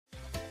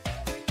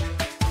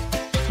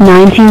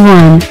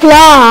91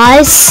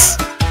 plus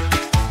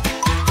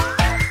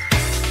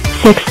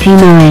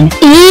 69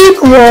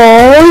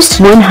 equals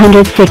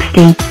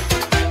 160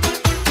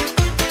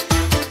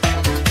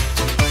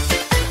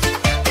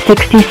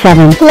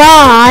 67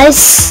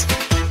 plus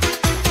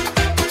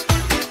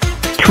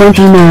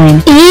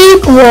 29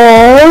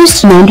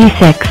 equals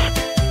 96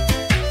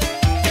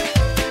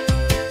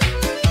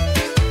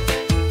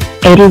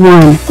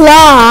 81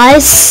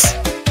 plus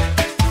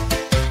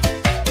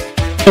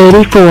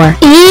 84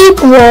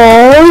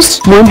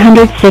 equals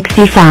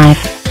 165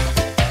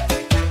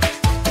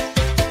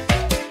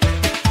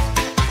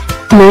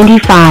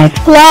 95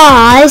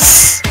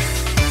 plus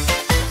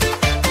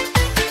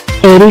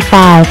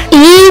 85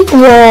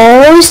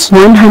 equals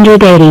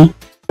 180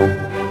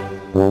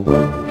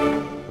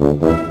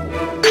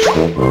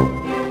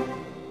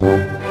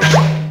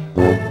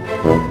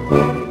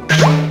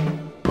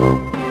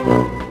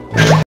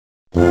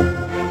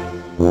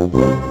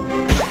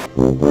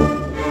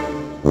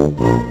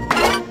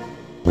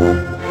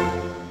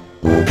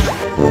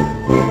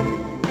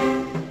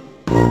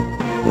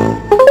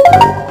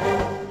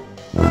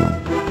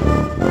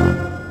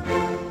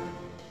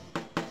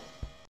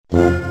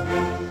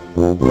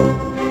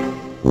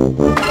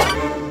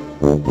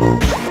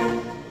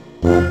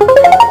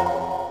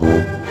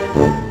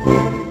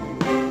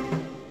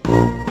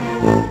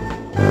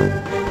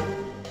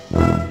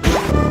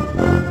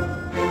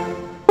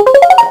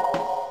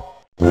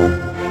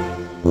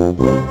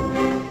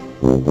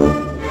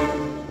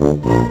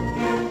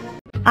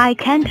 I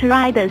can't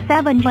write a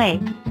 7-way,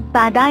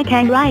 but I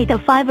can write a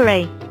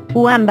 5-way.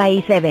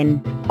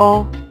 1/7.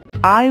 Oh,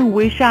 I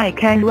wish I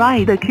can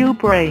write a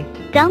cube ray.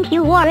 Don't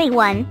you worry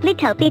one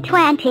little bit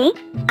 20.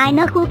 I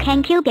know who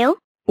can cube you.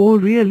 Oh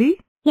really?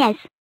 Yes.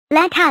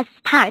 Let us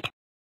start.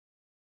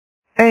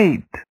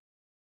 8.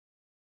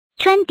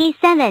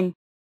 27.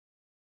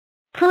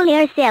 Pull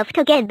yourself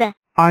together.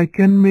 I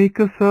can make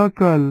a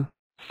circle.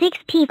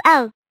 60.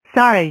 Oh,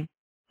 Sorry,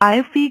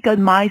 I figured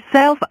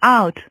myself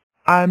out.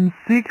 I'm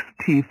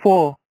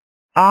 64.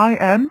 I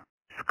am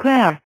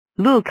square.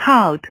 Look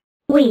out.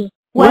 we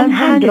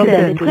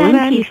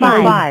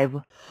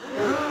 125.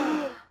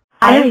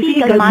 I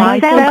figured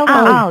myself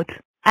out.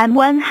 I'm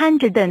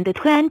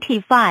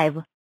 125.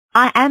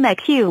 I am a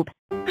cube.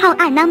 How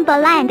a number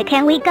land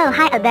can we go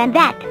higher than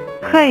that?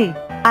 Hey,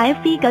 I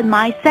figured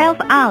myself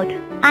out.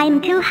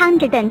 I'm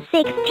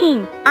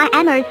 216. I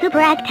am a super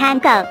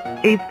rectangle.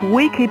 If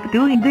we keep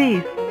doing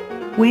this,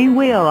 we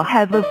will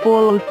have a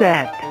full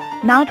set.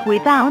 Not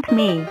without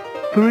me.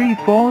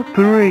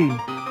 343.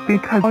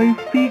 Because I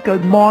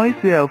figured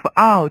myself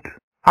out.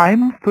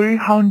 I'm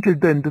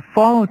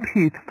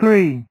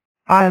 343.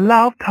 I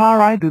love to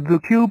write the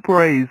cube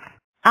rays.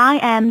 I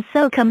am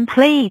so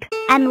complete.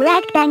 I'm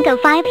rectangle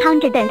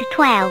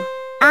 512.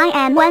 I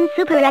am one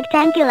super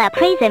rectangular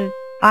prism.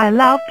 I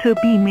love to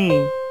be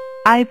me.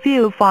 I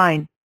feel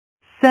fine.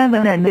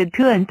 7 and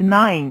 2 and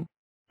 9.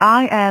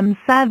 I am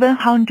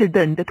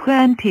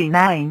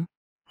 729.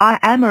 I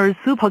am a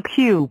super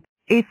cube.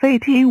 If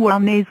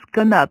 81 is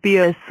gonna be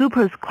a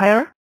super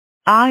square,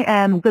 I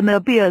am gonna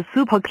be a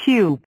super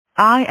cube.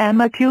 I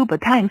am a cube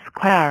times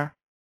square.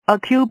 A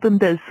cube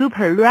and a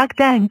super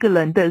rectangle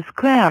and a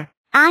square.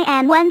 I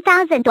am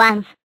 1000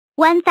 ones.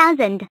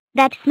 1000.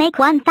 That's make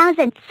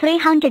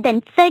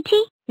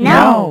 1330?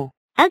 No.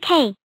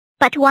 Okay.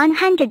 But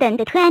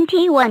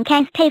 121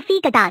 can stay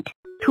figured out.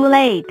 Too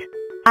late.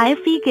 I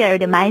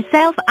figured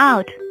myself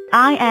out.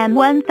 I am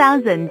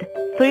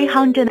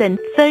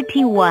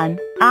 1331.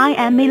 I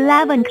am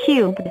 11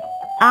 cubed.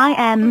 I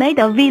am made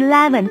of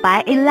 11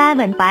 by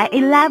 11 by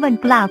 11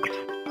 blocks.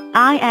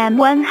 I am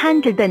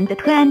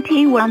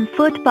 121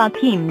 football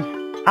teams.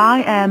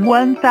 I am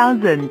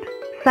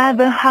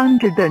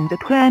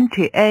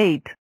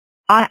 1728.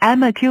 I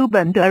am a cube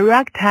and a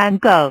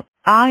rectangle.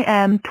 I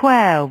am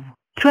 12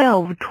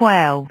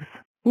 12s.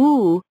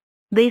 Ooh,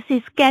 this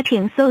is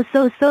getting so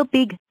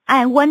big.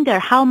 I wonder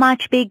how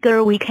much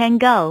bigger we can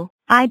go.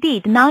 I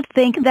did not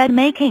think that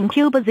making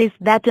cubes is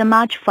that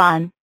much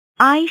fun.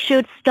 I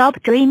should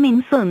stop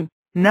dreaming soon.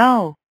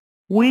 No,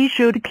 we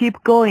should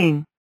keep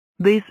going.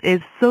 This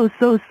is so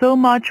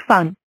much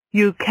fun.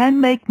 You can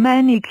make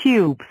many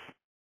cubes.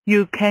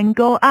 You can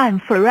go on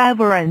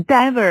forever and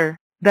ever.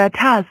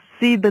 Let us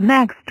see the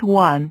next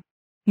one.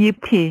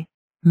 Yippee!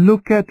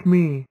 Look at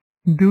me.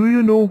 Do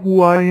you know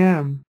who I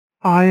am?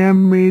 I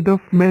am made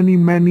of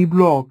many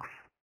blocks.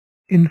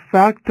 In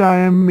fact, I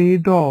am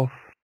made of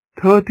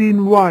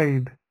 13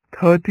 wide,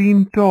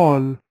 13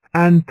 tall,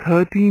 and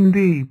 13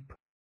 deep.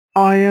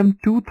 I am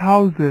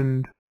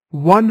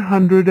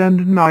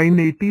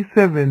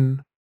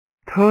 2187.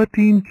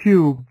 13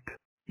 cubed.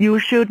 You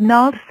should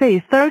not say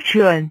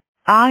 13.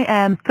 I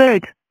am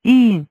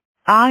 13.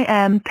 I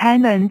am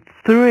 10 and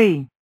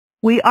 3.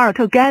 We are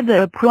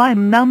together a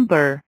prime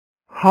number.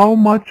 How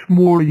much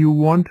more you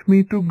want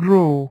me to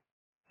grow?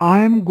 I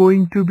am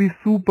going to be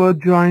super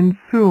giant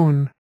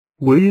soon.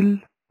 Well,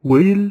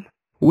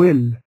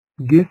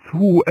 guess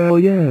who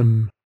I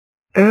am?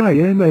 I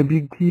am a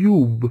big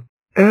cube.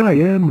 I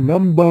am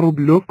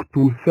Numberblock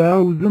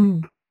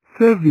 2000.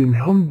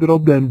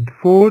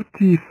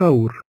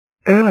 744.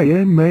 I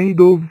am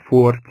made of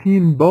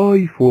 14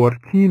 by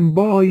 14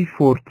 by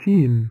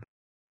 14.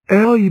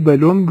 I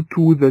belong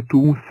to the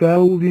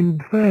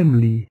 2000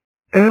 family.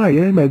 I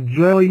am a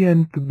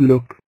giant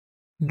block.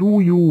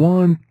 Do you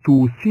want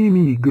to see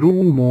me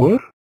grow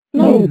more?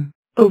 No,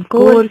 of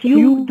course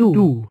you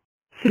do.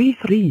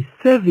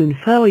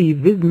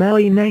 3375 is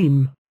my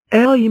name.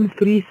 I'm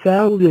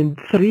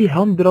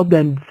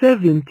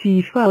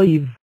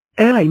 3375.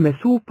 I'm a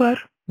super,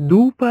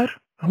 duper,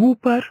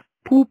 hooper,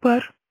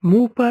 pooper,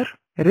 mooper,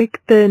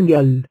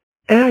 rectangle.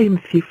 I'm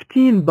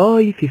 15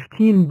 by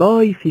 15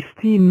 by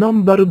 15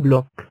 number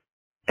block.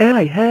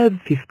 I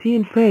have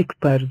 15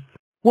 factors.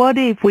 What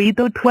if we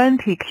do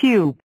 20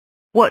 cube?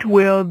 What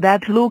will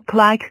that look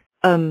like?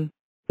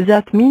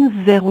 That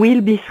means there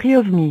will be 3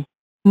 of me.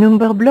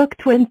 Number block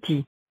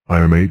 20. I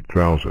am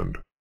 8,000.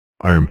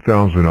 I am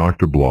 1,000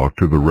 octoblock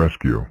to the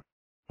rescue.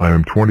 I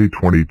am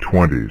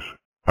 20/20/20s.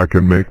 I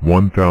can make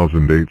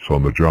 1,008s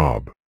on the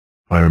job.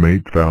 I am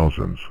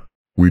 8,000s.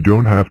 We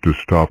don't have to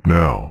stop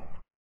now.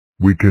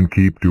 We can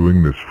keep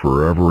doing this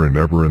forever and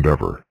ever and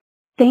ever.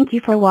 Thank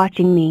you for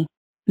watching me.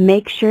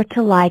 Make sure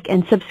to like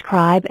and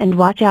subscribe and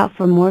watch out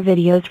for more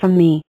videos from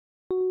me.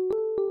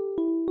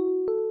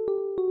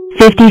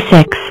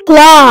 56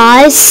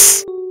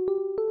 plus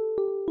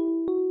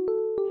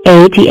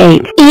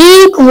 88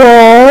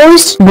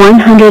 equals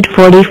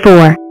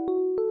 144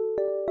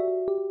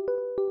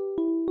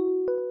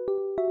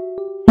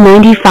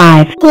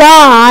 95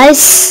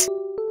 plus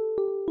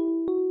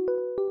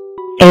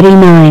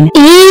 89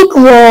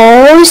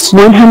 equals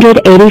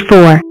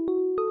 184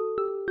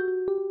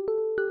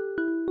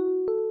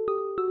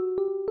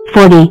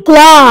 40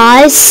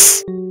 plus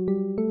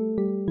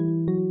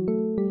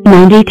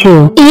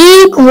 92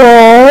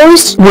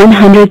 equals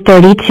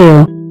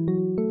 132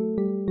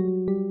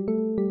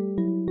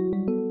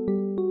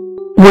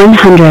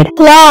 100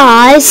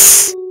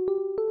 plus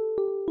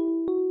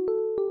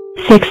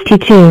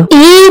 62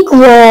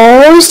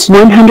 equals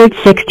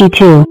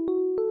 162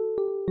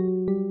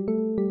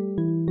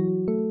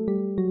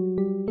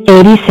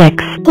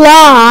 86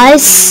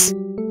 plus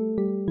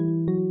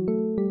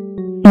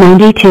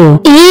 92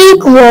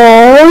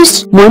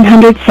 equals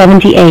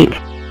 178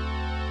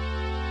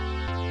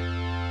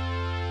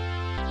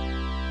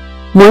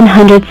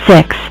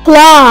 106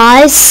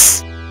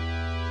 plus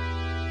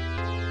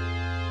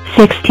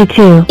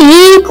 62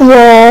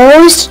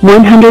 equals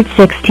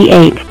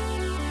 168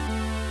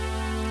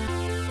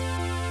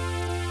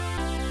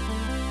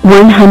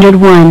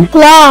 101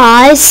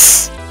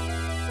 plus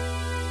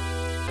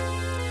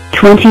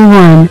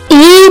 21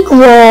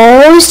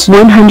 equals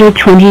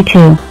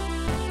 122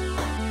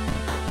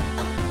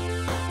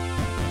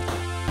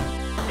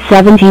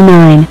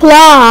 79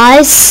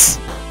 plus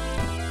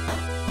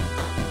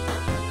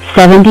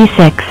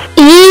 76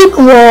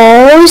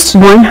 equals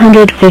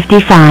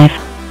 155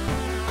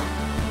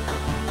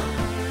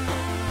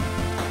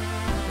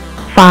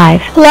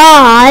 5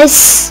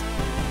 plus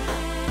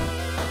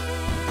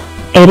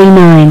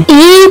 89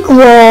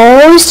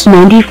 equals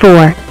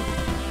 94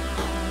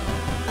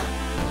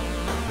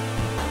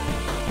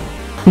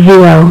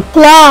 0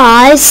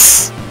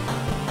 plus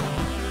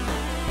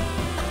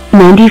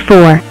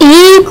 94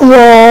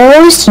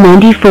 equals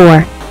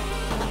 94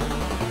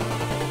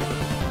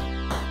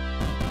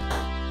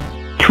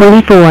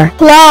 24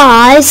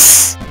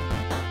 plus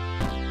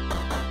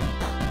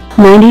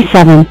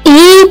 97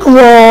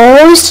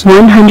 equals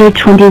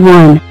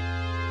 121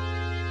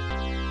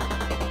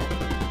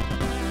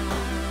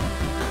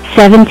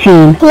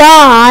 17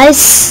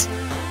 plus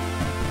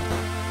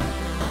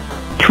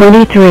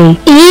 23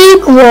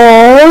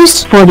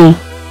 equals 40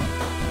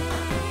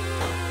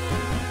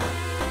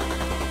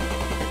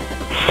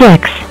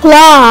 6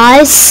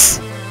 plus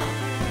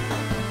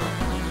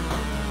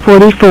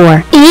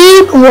 44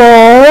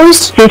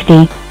 equals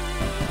 50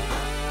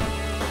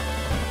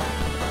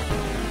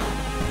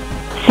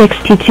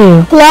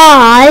 62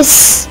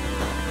 plus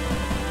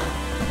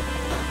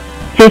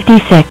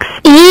 56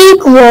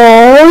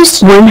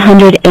 equals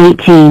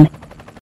 118